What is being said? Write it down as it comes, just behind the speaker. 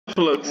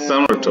Looks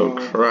similar to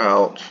a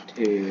crouch.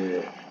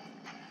 To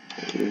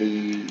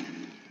leave.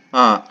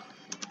 Huh.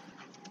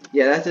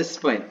 Yeah, that's a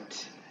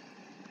sprint.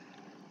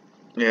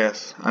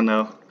 Yes, I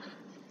know.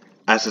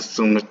 I just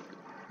assumed it.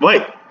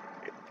 Wait!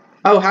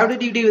 Oh, how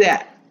did you do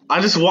that?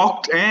 I just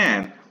walked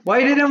in.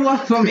 Why didn't it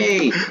work for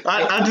me?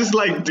 I just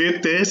like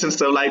did this and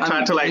stuff, like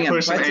tried to like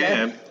push it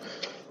in.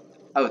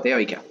 Oh, there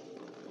we go.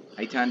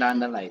 I turned on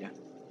the lighter.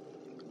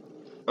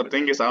 The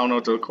thing is, I don't know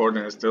if the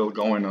recording is still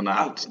going or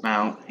not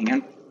now. Hang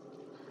on.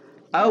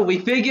 Oh, we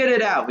figured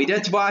it out. We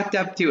just walked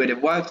up to it.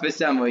 It worked for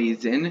some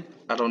reason.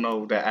 I don't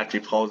know if that actually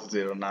pauses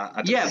it or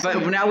not. Yeah,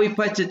 but now we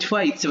pressed it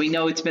twice, so we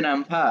know it's been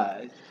on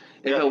pause.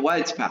 If it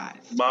was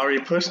paused. I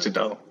already pushed it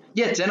though.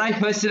 Yes, and I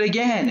pushed it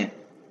again.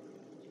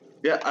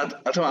 Yeah, I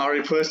thought I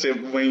already pushed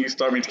it when you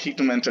started me to keep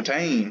them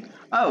entertained.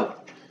 Oh,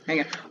 hang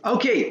on.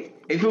 Okay,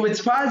 if it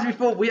was paused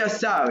before, we are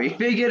sorry.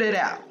 Figured it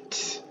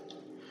out.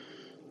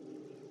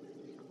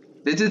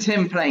 This is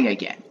him playing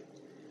again.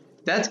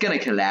 That's gonna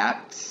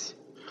collapse.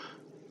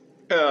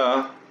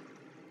 Yeah.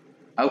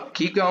 Oh,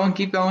 keep going,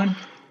 keep going.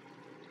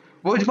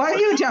 Why are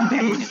you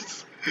jumping?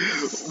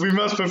 We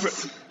must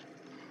prepare.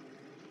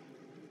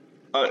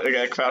 I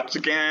got crouched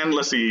again.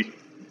 Let's see.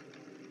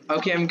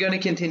 Okay, I'm gonna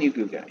continue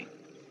Googling.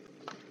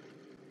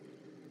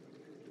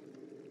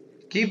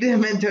 Keep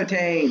them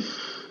entertained.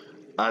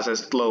 As I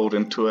slowed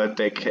into a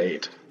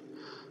decade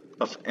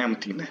of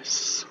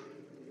emptiness.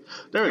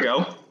 There we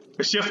go.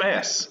 It's Shift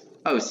S.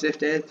 Oh,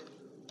 Shift S?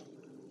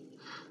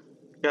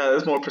 Yeah,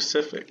 it's more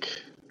specific.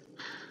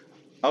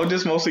 I was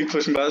just mostly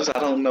pushing buttons. I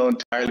don't know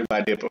entirely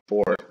what I did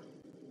before.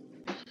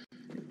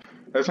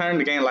 I'm starting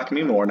to game like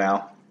me more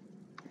now.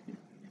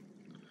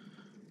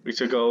 We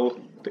should go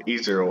the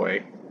easier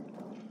way.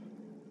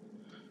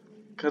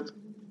 Cause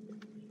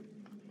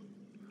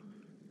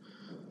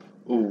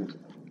ooh,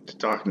 the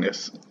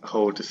darkness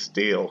hold is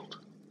still.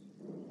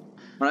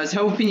 Well, I was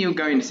hoping you were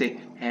going to say,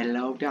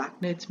 "Hello,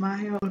 darkness,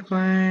 my old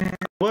friend."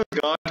 What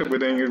God, but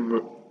then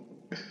you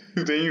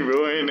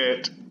ruin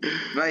it.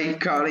 By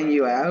calling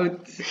you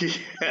out?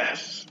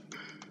 Yes.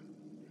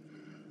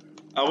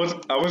 I was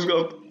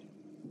going.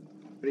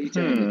 What are you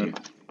trying to do?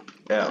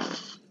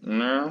 F.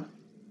 No.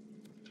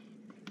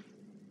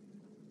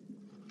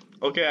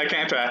 Okay, I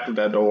can't track through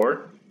that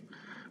door.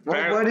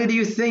 What did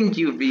you think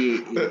you'd be?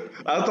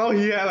 I thought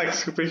he had like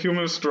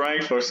superhuman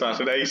strength or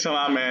something. That he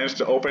somehow managed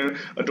to open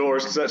a door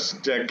of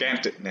such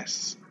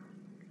giganticness.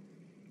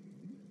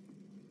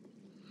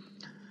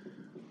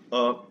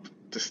 Up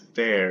the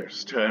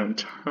stairs to an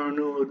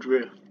eternal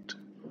drift.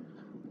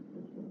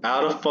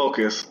 Out of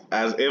focus,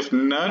 as if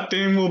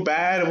nothing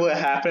bad will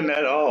happen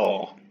at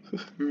all.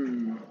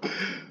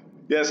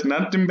 Yes,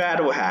 nothing bad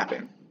will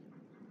happen.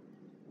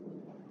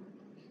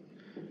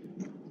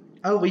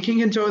 Oh, we can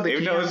control the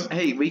camera.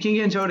 Hey, we can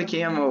control the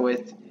camera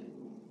with.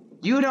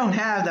 You don't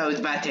have those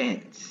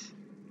buttons.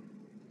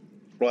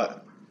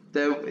 What?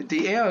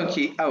 The arrow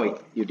key. Oh wait,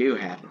 you do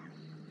have it.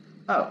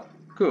 Oh,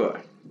 cool.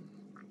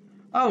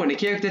 Oh, when the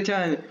character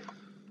turns,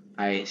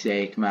 I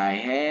shake my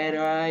head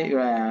right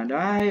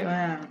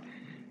round,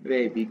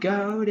 baby,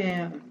 go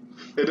down.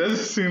 It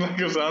doesn't seem like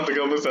it sounds like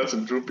I'm in such a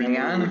droopy mood.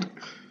 Hang on.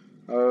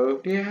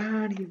 Oh,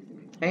 yeah.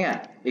 Hang on.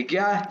 It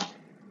got.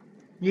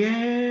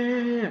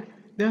 Yeah.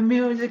 The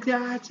music's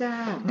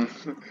awesome.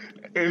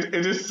 It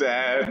is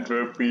sad,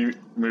 droopy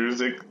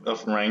music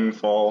of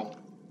rainfall.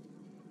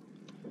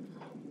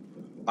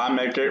 I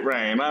make it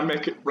rain, I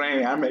make it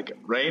rain, I make it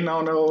rain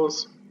on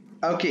those.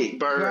 Okay,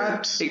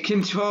 birds. It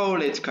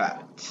control its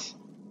crowds.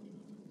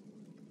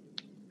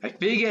 I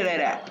figured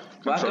it out.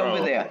 Walk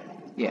over there.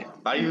 Yeah.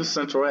 I use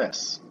Ctrl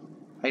S.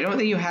 I don't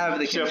think you have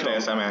the Shift control.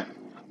 S, I mean.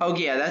 Oh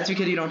yeah, that's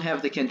because you don't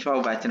have the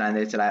control button on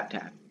this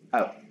laptop.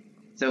 Oh.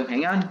 So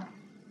hang on.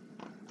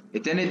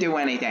 It didn't do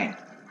anything.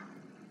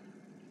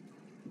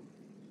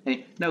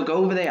 Hey, no, go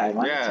over there. I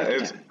want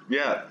to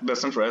the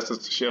Ctrl S is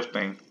the shift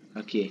thing.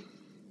 Okay.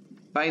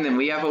 Fine then,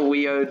 we have a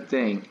weird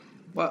thing.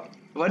 What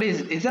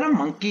is that a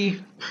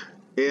monkey?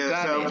 It's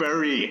a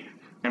very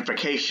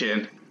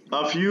implication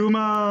of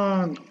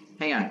human.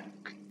 Hang on.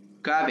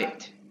 Grab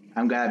it.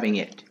 I'm grabbing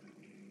it.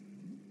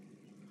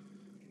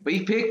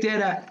 We picked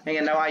it up. Hang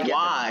on, now I get it.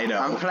 Why though?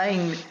 I'm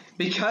playing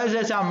because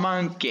it's a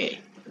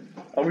monkey.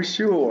 Are we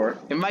sure?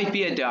 It might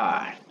be a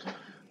dog.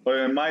 Or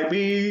it might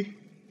be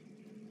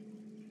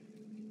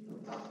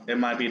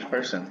the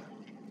person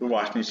who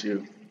watching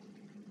you.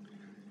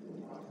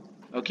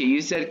 Okay,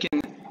 you said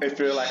can. I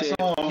feel like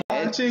someone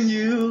watching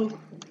you.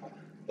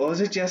 Or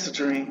is it just a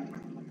dream?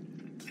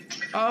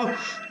 Oh.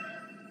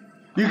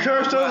 You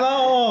cursed us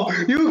all!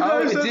 You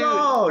cursed us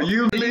all!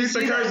 You released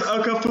the curse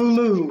of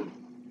Cthulhu!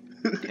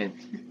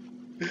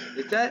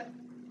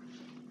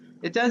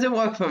 It doesn't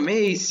work for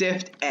me,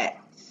 Shift X.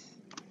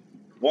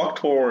 Walk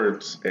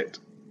towards it.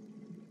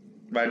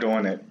 By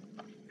doing it.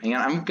 Hang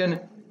on, I'm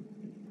gonna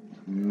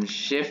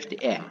Shift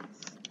X.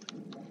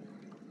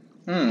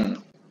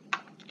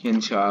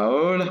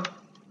 Control.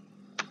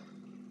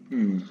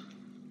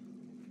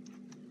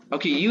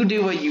 Okay, you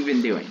do what you've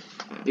been doing.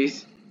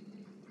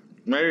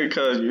 Maybe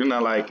because you're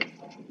not like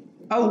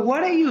Oh,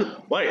 what are you?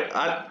 Wait,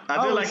 I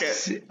did like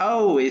it.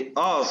 Oh,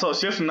 Oh, so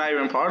shift's not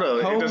even part of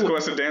it. It just Oh.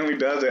 coincidentally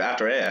does it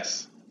after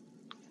S.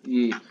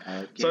 yeah,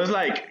 okay. So it's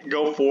like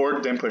go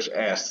forward, then push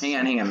S.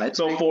 hang on. Let's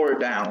So forward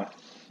down.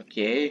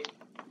 okay.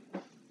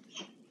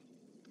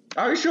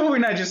 Are you sure we're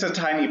not just a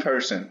tiny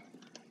person?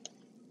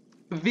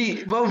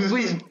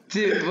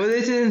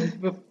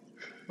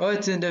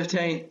 What's in the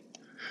tank?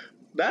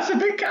 That's a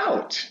big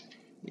couch.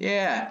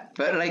 Yeah,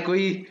 but like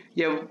we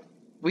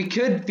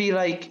could be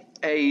like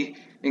a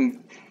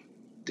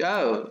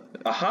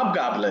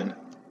hobgoblin.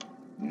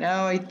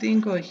 no, I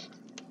think we.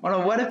 Hold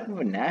on, what if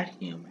we're not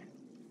human?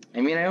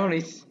 I mean, I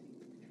only.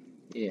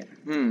 Yeah.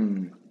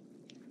 Who?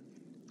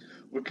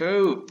 Would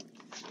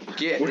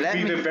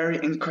be the very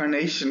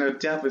incarnation of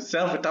death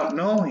itself without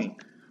knowing.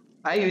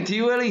 Do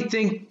you really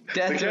think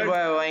that's Okay.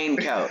 wear a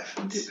raincoat?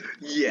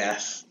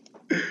 Yes.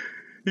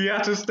 You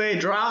have to stay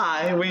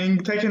dry when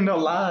taking their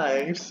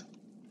lives.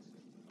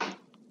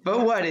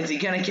 But what, is he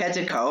gonna catch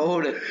a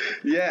cold?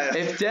 Yes.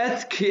 If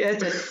that's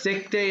a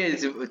sick day,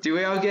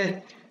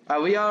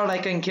 are we all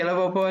like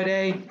unkillable for a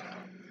day?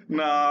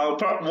 No,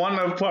 one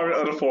of the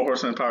other 4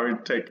 horsemen probably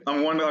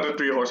one of the other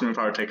 3 horsemen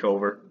probably take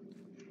over.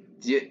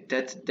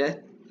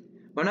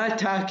 We're not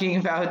talking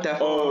about the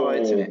Oh.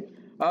 horsemen.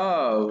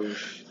 Oh.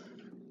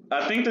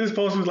 I think they're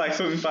supposed to be like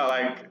something about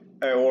like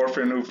an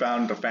orphan who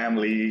found a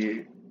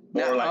family.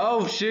 No, Or like,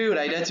 oh shoot!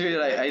 I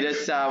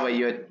just saw what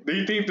you. do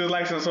you think there's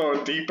like some sort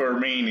of deeper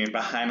meaning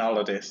behind all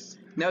of this?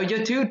 No,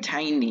 you're too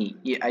tiny.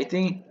 Yeah, I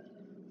think.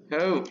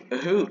 Who?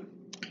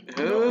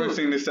 We're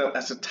seeing this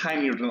as a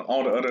tinier than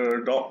all the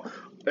other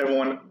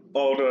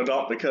all the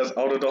adults, because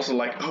all the adults are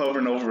like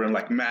hovering over him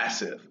like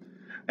massive.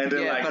 And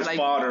then Yeah, like but, his like-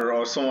 father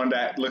or someone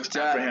that looks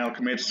after him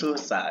committed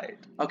suicide.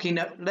 Okay,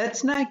 no,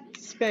 let's not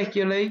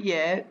speculate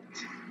yet.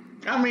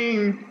 I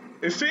mean,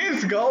 it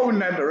seems to go in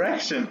that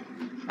direction.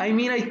 I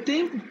mean, I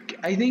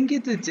think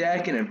it's a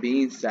Jack and a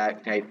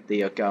Beanstalk type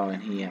deal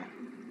going here.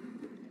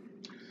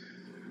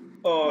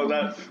 Oh,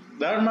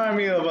 that reminded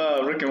me of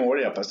a Rick and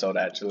Morty episode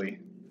actually,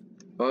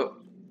 Oh,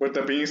 with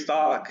the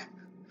beanstalk.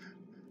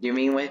 you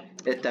mean with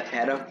the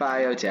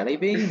pedophile jelly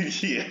bean?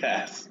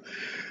 Yes.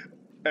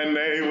 And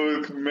they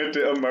will commit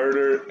a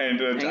murder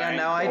and a Hang on, giant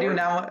no, I do court.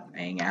 not.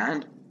 Hang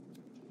on.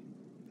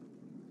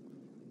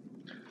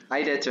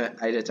 I just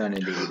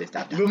wanted you to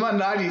stop that.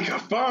 Illuminati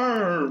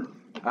confirmed.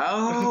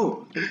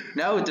 Oh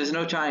no, there's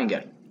no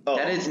triangle. Oh.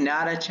 That is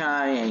not a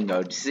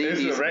triangle. See,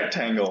 It's a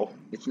rectangle.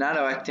 it's not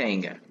a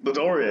rectangle. The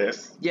door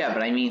is. Yeah,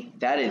 but I mean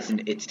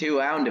it's too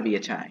round to be a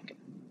triangle.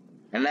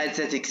 Unless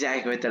that's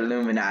exactly what the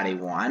Illuminati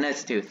want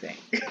us to think.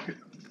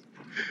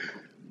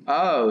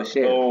 Oh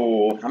shit!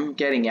 Oh, I'm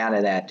getting out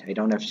of that. I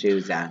don't have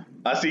shoes on.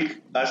 I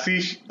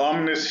see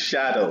ominous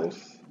shadows.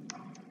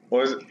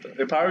 Or is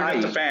it probably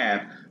just a Aye.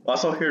 fan. I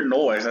also hear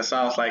noise that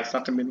sounds like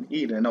something been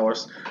eaten or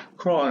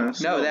crawling. No,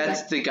 slowly.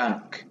 that's the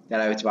gunk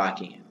that I was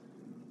walking in.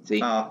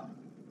 See,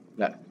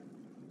 look.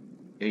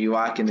 You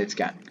walk in its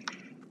gunk.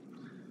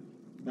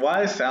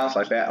 Why it sounds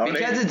like that? Are they-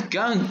 Because it's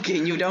gunk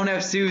and you don't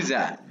have shoes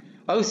on.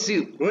 Oh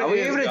shoot! What Are we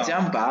is able to gunk?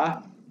 jump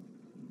off?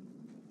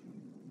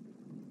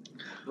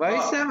 Why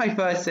is that my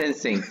first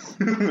instinct?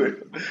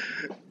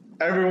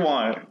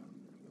 Everyone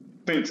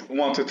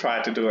wants to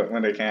try to do it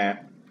when they can.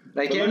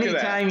 Like But look at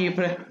that. anytime you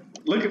put.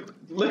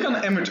 Look on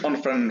the image on the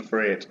front of the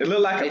fridge. It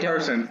looked like I a don't-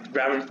 person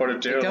grabbing for the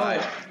jail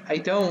life. I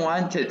don't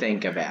want to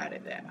think about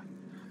it now.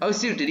 Oh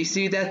shoot! Did you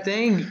see that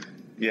thing?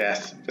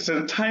 Yes, it's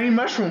a tiny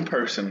mushroom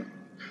person.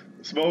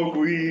 Smoke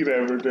weed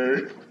every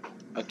day.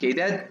 Okay,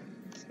 that.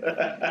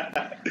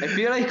 I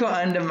feel like we're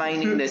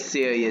undermining the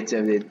serious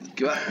of it.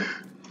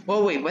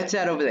 Whoa, wait, what's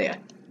that over there?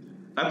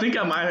 I think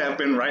I might have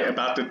been right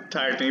about the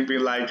entire thing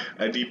being like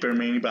a deeper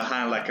meaning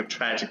behind like a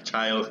tragic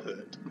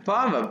childhood.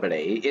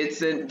 Probably.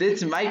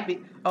 This might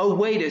be. Oh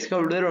wait, it's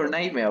called Little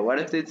Nightmare. What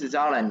if this is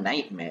all a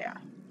nightmare?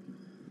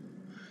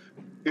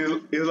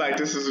 It's like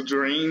this is a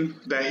dream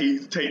that he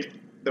takes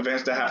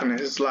events that happen in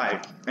his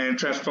life and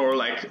transform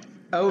like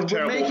Oh, we're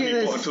terrible making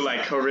people this. into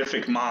like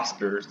horrific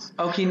monsters.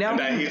 Okay, now. And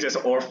that he's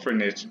just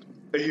orphanage.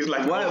 He's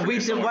like Why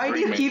orphanage, someone do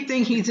you dreaming. keep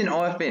thinking he's an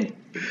orphan?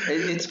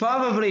 It's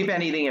probably, if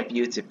anything,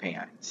 abusive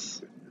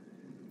parents.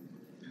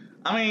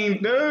 I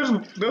mean, there's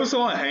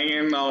someone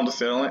hanging on the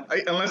ceiling.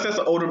 Unless that's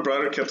an older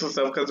brother kills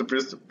himself because of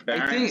abusive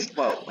parents. I think.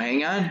 Whoa,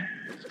 hang on.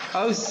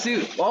 Oh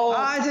shoot! Oh.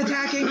 Oh, it's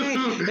attacking me!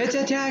 It's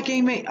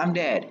attacking me! I'm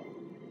dead.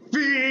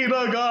 Feed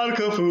the god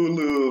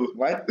Cthulhu.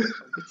 What?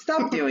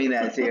 Stop doing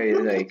that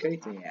seriously. Crazy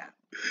out.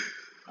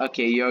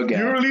 Okay, you're good.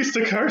 You released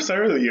the curse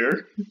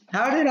earlier.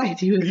 How did I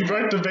do You that?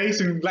 broke the vase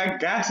and black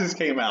gases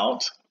came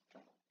out.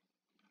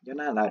 You're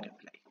not allowed to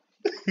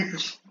play.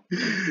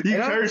 You I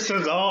don't- cursed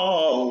us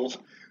all.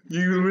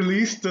 You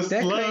released the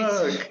That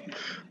slug.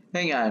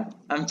 Hang on.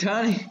 I'm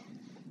trying.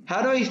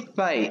 How do I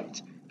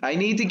fight? I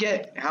need to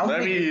get. How Maybe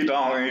many? you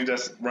don't, you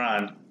just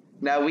run.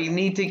 Now we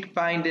need to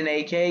find an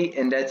AK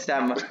and that's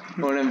time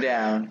put him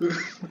down.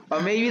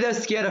 Or maybe they're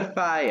scared of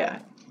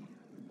fire.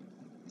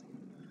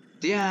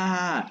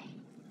 Yeah.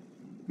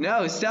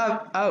 No,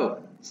 stop. Oh,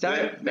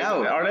 stop.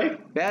 No. Are they?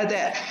 Bad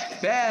that.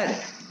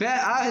 Bad.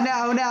 Bad.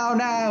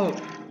 Oh, no.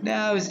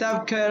 No,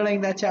 stop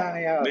curling the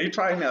child. Did you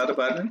try any other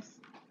buttons?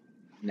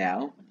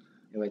 No.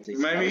 What's he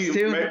Maybe supposed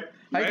to?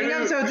 maybe I think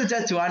I'm supposed to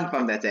touch one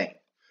from the thing.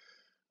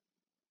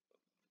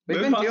 We've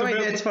There's been doing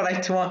possibility- this for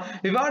like 20.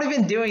 We've already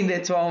been doing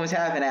this for almost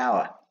half an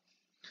hour.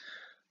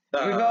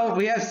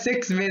 We have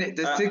 6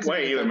 minutes.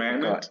 Wait a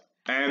minute. record.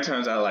 And it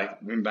turns out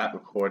like we're not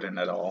recording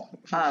at all.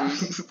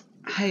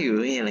 I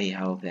really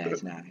hope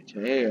that's not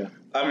true.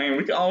 I mean,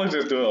 we can always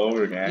just do it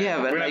over again.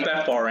 Yeah, but we're like, like- not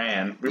that far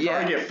in. We Yeah.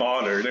 probably get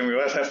farther than we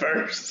was at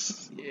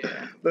first.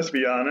 Yeah. Let's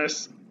be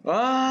honest.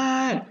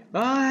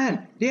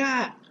 On,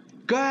 yeah,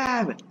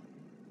 grab,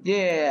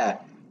 yeah.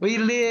 We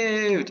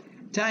lived,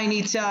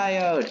 tiny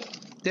child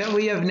that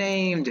we have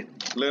named.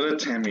 Little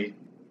Timmy.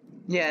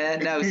 Yeah,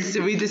 no,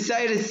 so we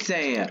decided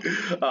Sam.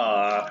 It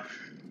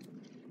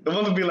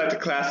wants to be like the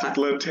classic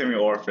Little Timmy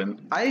orphan.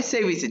 I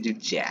say we should do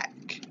Jack.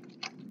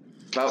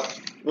 But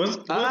What's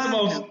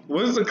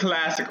the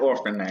classic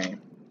orphan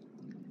name?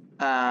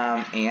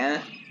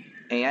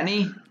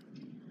 Annie.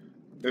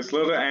 It's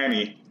Little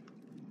Annie.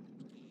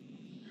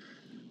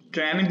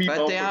 Can Annie be But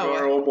both they a are-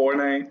 girl or boy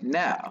name?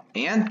 No,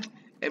 and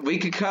we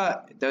could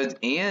cut those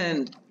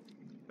and.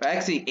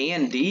 Actually,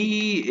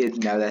 Andy is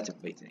no, that's a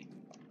boy's name.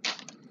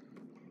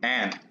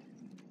 Ann.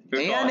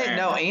 It's called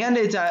Ann. And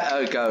it's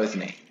a girl's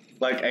name.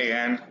 Like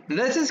A-N.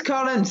 Let's just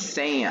call him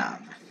Sam.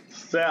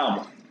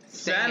 Sam.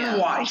 Sam.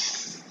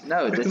 Weiss.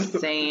 No, just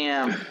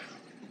Sam.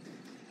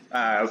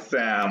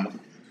 Sam.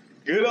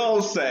 Good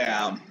old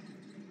Sam.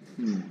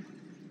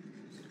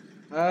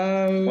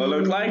 Oh. Well,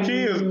 looks like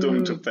he is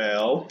doomed to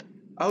fail.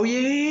 Oh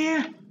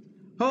yeah.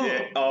 Oh.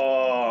 Yeah.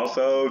 Oh,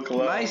 so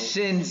close. My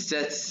shins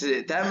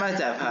that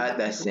must have hurt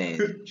the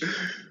shin.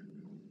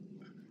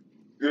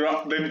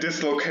 They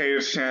dislocated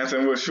his chance,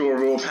 and with sure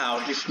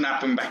willpower, he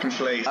snapped him back in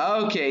place.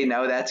 Okay,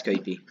 no, that's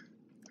creepy.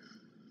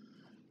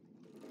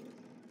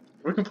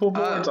 We can pull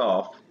boards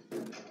off.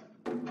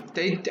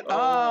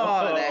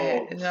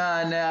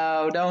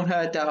 No, don't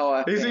hurt the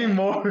horse. He seemed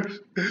more.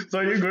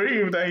 So you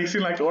agree with that? He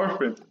seemed like an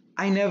orphan.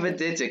 I never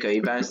did agree,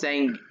 but I'm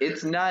saying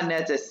it's not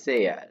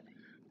necessary.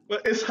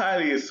 But it's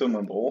highly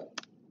assumable.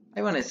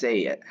 I want to say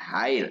it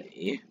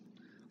highly.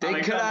 They I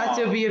mean, could come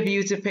also on. be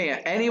abusive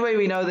parent. Anyway,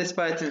 we know this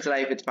person's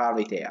life. It's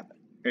probably terrible.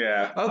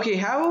 Yeah. Okay,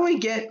 how will we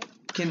get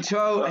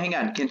control? Hang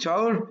on,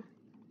 control.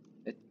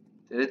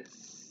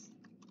 It's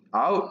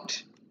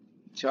out.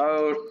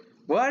 Control.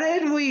 What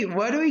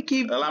do we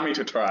keep? Allow me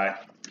to try.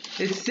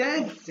 It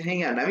says.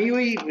 Hang on. Let me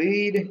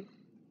read.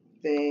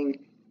 Thing.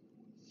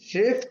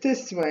 Shift to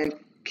swing.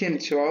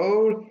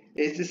 Control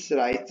is the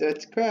slide, so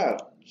it's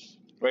crouch.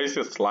 Wait, is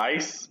it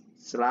slice?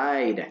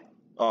 Slide.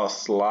 Oh,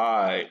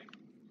 slide.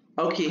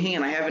 Okay, hang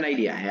on. I have an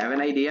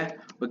idea.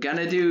 We're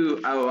gonna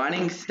do a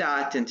running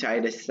start and try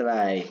to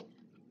slide.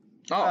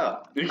 It's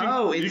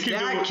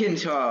that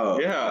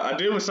control. Yeah, I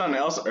did with something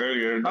else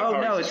earlier. Oh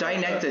no, it's right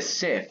next to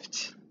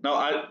shift.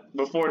 No,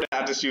 before that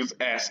I just used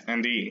S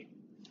and D.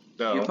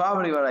 So You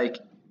probably were like,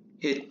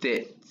 hit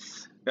this.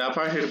 yeah, I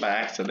probably hit it by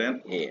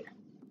accident. Yeah.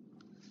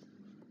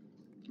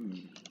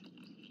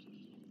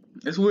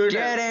 It's weird.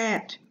 Get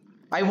it!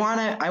 I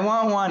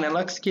want one. It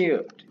looks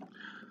cute.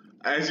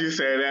 As you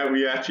say that,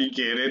 we actually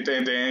get it,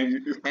 and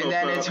then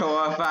It's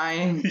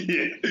horrifying.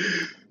 yeah,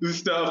 the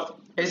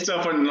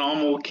stuff a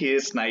normal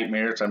kids'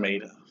 nightmares are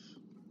made of.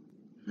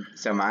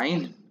 So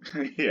mine?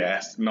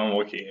 Yes,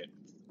 normal kids.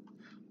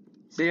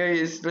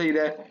 Seriously,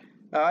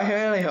 I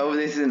really hope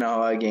this isn't a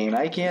horror game.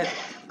 I can't.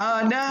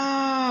 Oh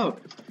no!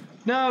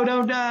 No,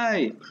 don't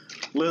die!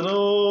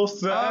 Little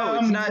Sam. Oh,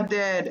 it's not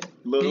dead.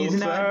 Little He's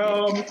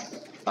not Sam. dead.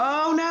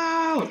 Oh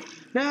no!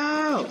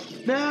 No!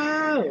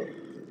 No!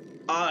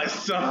 Oh, it's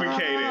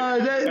suffocated. Oh,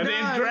 that's and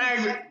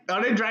then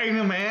are they dragging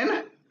him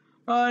in?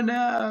 Oh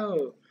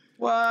no!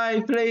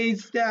 Why?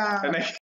 Please stop! And they